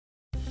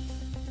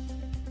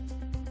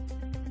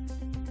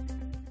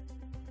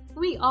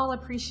We all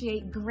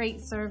appreciate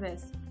great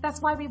service.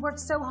 That's why we work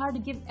so hard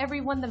to give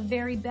everyone the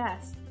very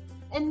best.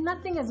 And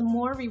nothing is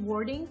more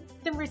rewarding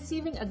than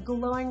receiving a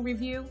glowing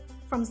review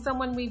from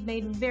someone we've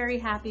made very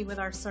happy with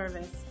our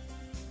service.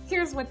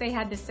 Here's what they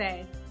had to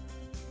say.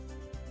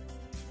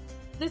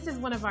 This is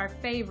one of our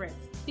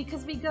favorites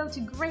because we go to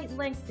great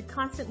lengths to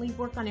constantly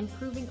work on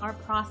improving our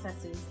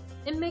processes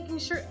and making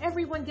sure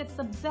everyone gets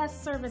the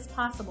best service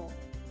possible.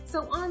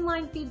 So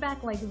online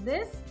feedback like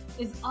this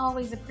is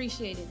always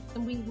appreciated,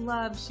 and we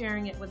love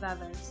sharing it with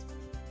others.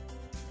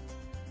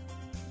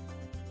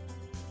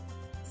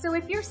 So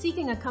if you're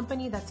seeking a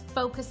company that's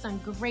focused on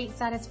great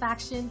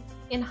satisfaction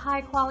and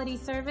high quality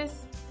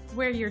service,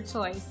 we're your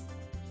choice.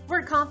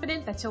 We're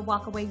confident that you'll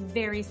walk away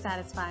very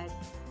satisfied.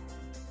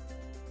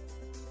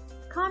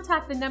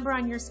 Contact the number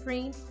on your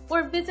screen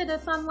or visit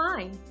us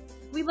online.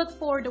 We look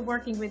forward to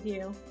working with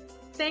you.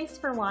 Thanks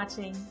for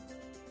watching.